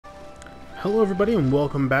Hello everybody and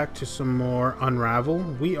welcome back to some more Unravel.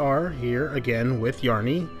 We are here again with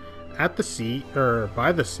Yarny at the sea, or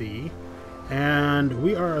by the sea, and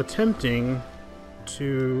we are attempting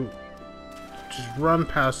to just run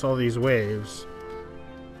past all these waves.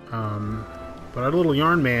 But our little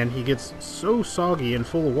yarn man, he gets so soggy and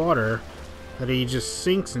full of water that he just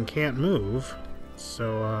sinks and can't move.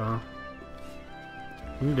 So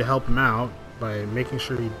we need to help him out by making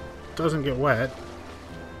sure he doesn't get wet.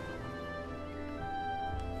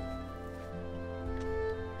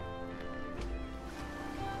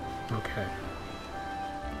 Okay.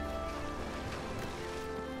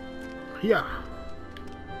 Yeah.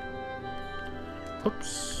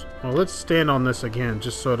 Oops. Well, let's stand on this again,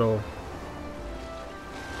 just so it'll...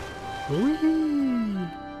 Whee!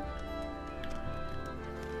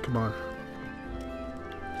 Come on.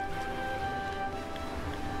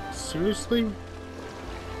 Seriously?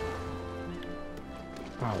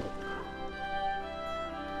 Wow.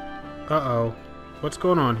 Uh-oh. What's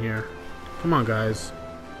going on here? Come on, guys.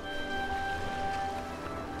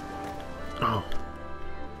 Oh.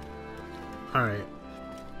 Alright.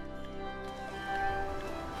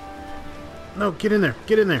 No, get in there.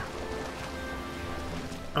 Get in there.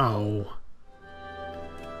 Oh.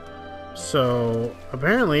 So,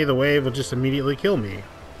 apparently the wave will just immediately kill me.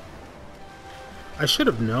 I should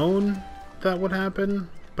have known that would happen,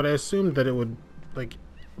 but I assumed that it would, like,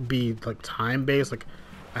 be, like, time-based. Like,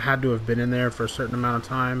 I had to have been in there for a certain amount of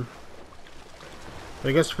time. But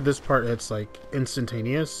I guess for this part, it's, like,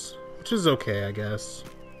 instantaneous. Which is okay, I guess.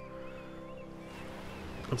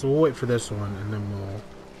 So we'll wait for this one, and then we'll...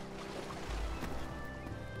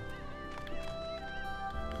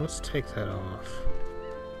 Let's take that off.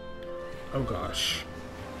 Oh gosh.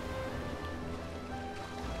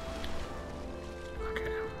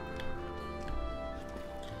 Okay.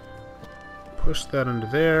 Push that under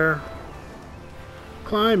there.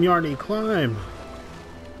 Climb, Yarny, climb!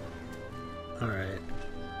 Alright.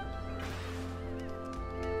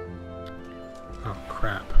 Oh,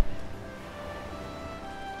 crap.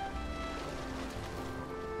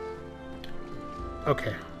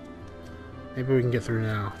 Okay. Maybe we can get through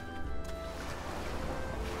now.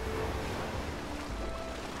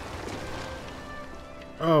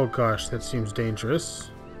 Oh gosh, that seems dangerous.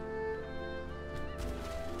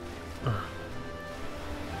 Ugh.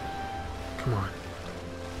 Come on.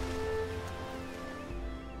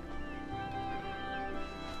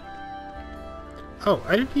 Oh,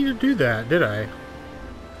 I didn't need to do that, did I?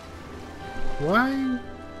 Why?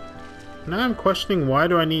 Now I'm questioning, why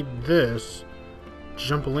do I need this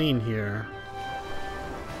jumpoline here?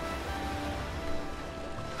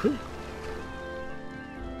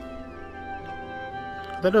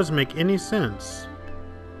 That doesn't make any sense.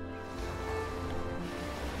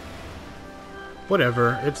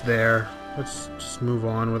 Whatever, it's there. Let's just move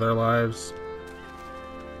on with our lives.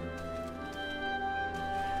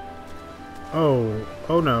 Oh,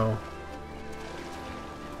 oh no.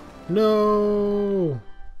 No!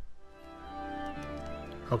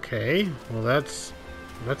 Okay, well that's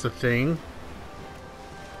a thing.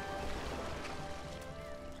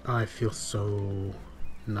 I feel so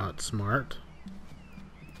not smart.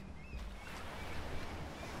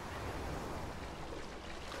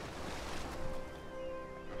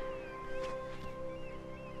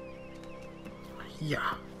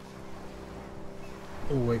 Yeah.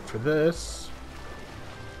 We'll wait for this.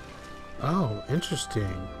 Oh,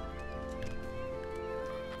 interesting.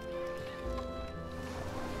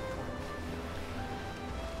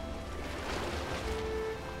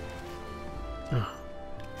 Oh.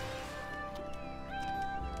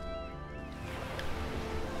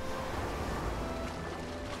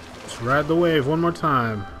 Let's ride the wave one more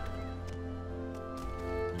time.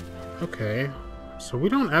 Okay, so we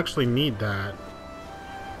don't actually need that.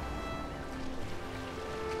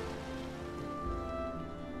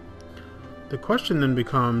 The question then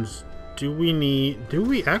becomes, do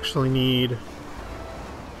we actually need...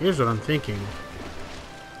 Here's what I'm thinking.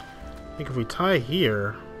 I think if we tie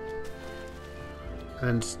here,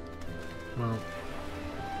 and, well,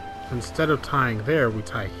 instead of tying there, we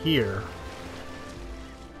tie here.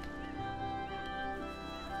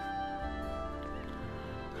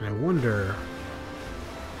 And I wonder,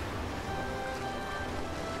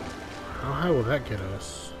 how high will that get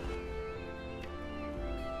us?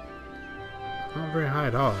 Not very high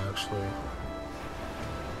at all, actually.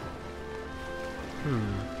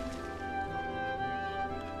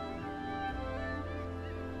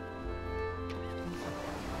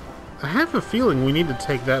 I have a feeling we need to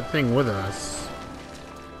take that thing with us.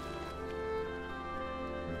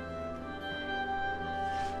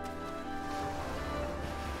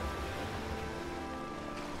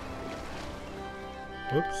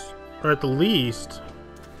 Whoops. Or at the least...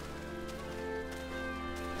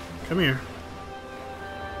 Come here.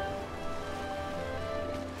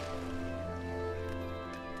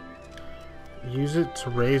 Use it to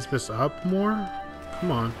raise this up more?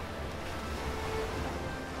 Come on.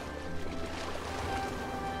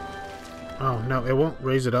 Oh, no, it won't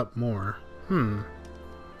raise it up more. I'm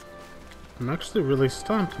actually really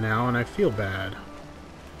stumped now, and I feel bad.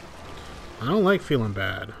 I don't like feeling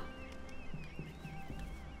bad.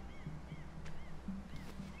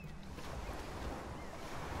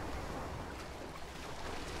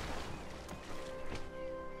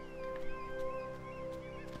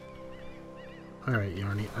 Alright,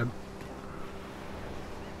 Yarny.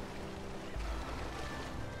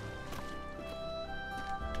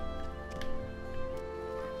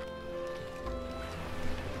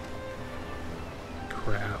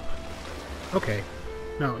 Crap. Okay.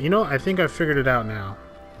 No, you know, I think I figured it out now.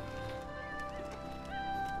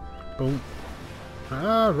 Boom.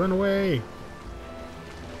 Ah, run away!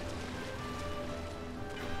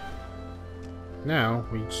 Now,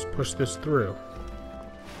 we just push this through.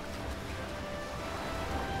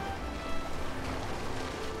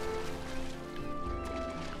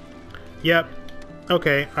 Yep.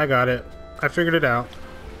 Okay, I got it. I figured it out.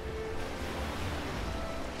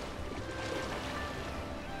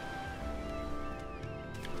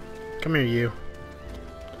 Come here, you.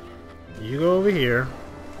 You go over here.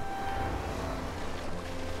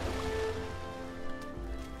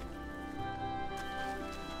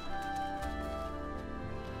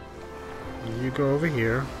 You go over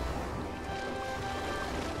here.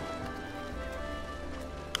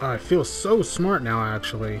 Oh, I feel so smart now,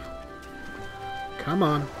 actually. Come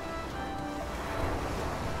on.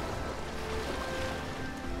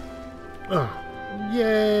 Oh,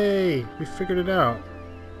 yay! We figured it out.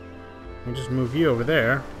 We'll just move you over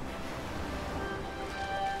there.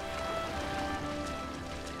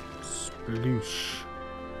 Sploosh.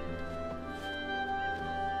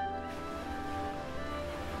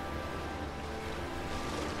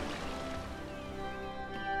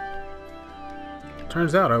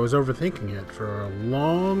 Turns out I was overthinking it for a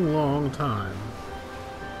long, long time.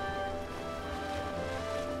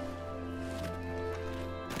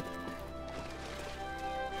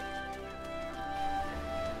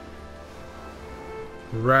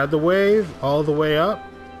 Ride the wave all the way up.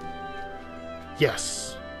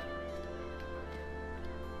 Yes.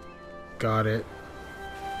 Got it.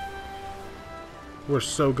 We're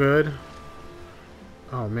so good.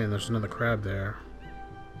 Oh man, there's another crab there.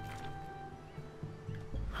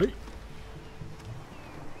 Hey.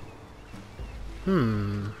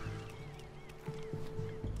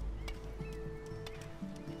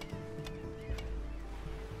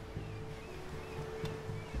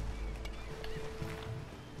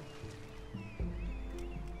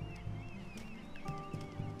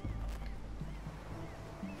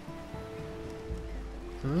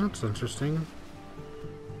 That's interesting.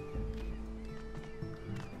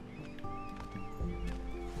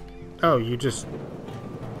 Oh, you just...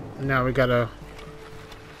 Now we gotta...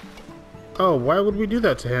 Oh, why would we do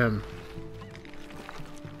that to him?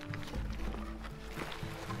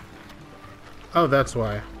 Oh, that's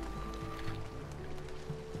why.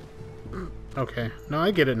 Okay. No,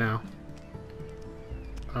 I get it now.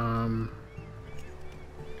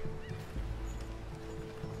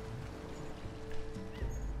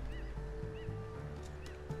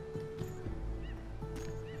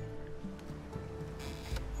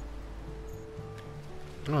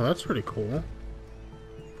 Oh, that's pretty cool.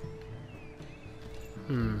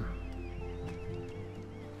 Can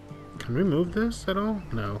we move this at all?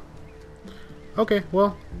 No. Okay,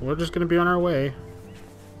 well, we're just gonna be on our way.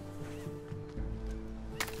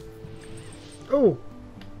 Oh!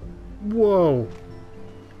 Whoa!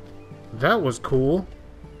 That was cool.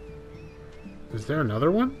 Is there another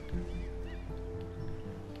one?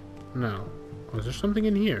 No. Was there something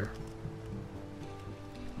in here?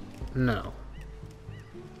 No.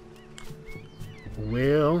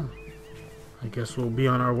 Well, I guess we'll be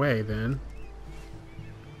on our way then.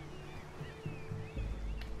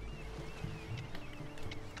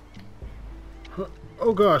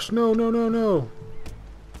 Oh gosh, no, no, no, no.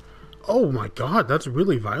 Oh my god, that's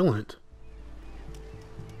really violent.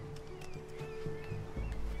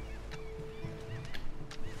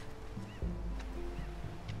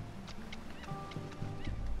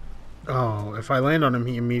 Oh, if I land on him,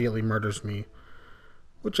 he immediately murders me.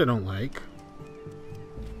 Which I don't like.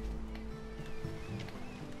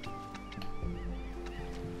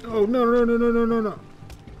 Oh, no, no, no, no, no, no, no.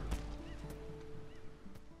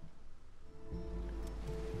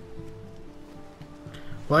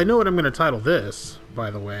 Well, I know what I'm going to title this, by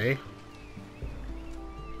the way.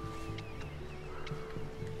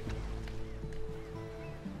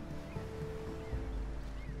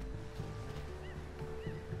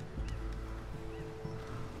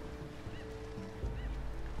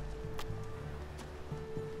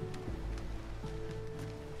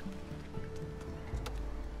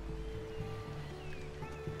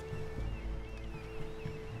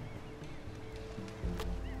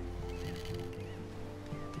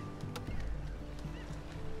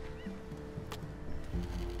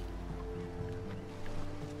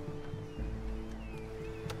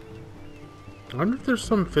 I wonder if there's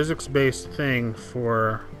some physics-based thing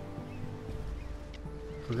for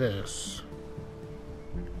this.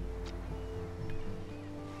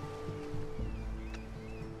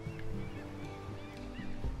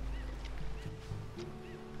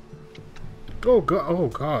 Oh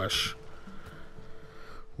gosh.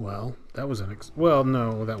 Well, that was well,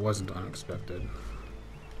 no, that wasn't unexpected.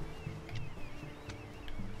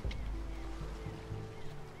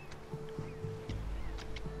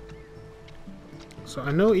 So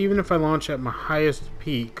I know even if I launch at my highest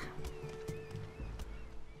peak,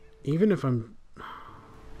 even if I'm...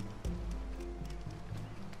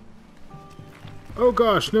 Oh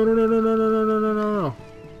gosh, no.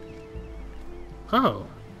 Oh.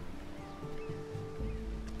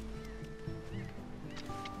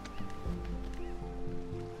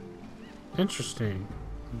 Interesting.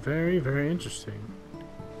 Very, very interesting.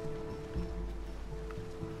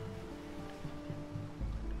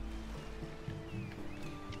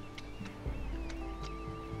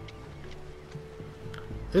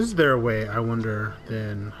 Is there a way, I wonder,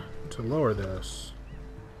 then, to lower this?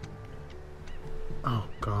 Oh,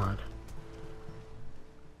 God.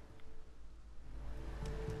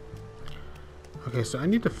 Okay, so I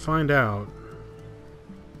need to find out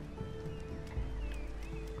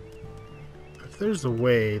if there's a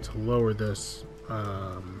way to lower this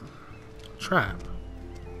trap.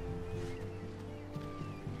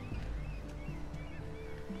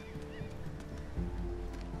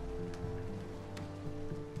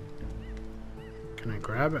 Can I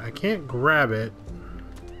grab it? I can't grab it.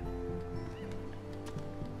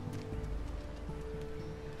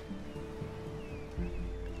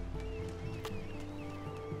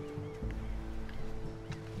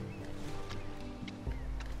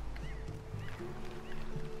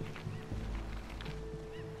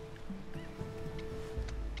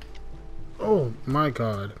 Oh my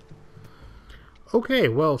God. Okay,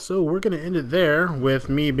 well, so we're going to end it there with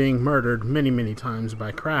me being murdered many times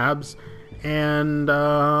by crabs. And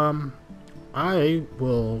I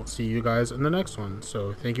will see you guys in the next one.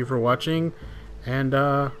 So thank you for watching, and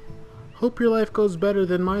hope your life goes better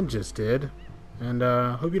than mine just did. And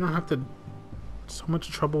hope you don't have so much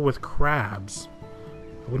trouble with crabs.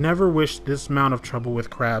 I would never wish this amount of trouble with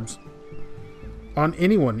crabs on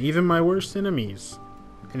anyone, even my worst enemies.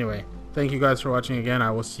 Anyway, thank you guys for watching again. I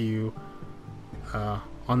will see you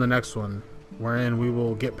on the next one, wherein we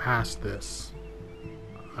will get past this.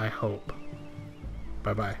 I hope.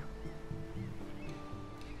 Bye-bye.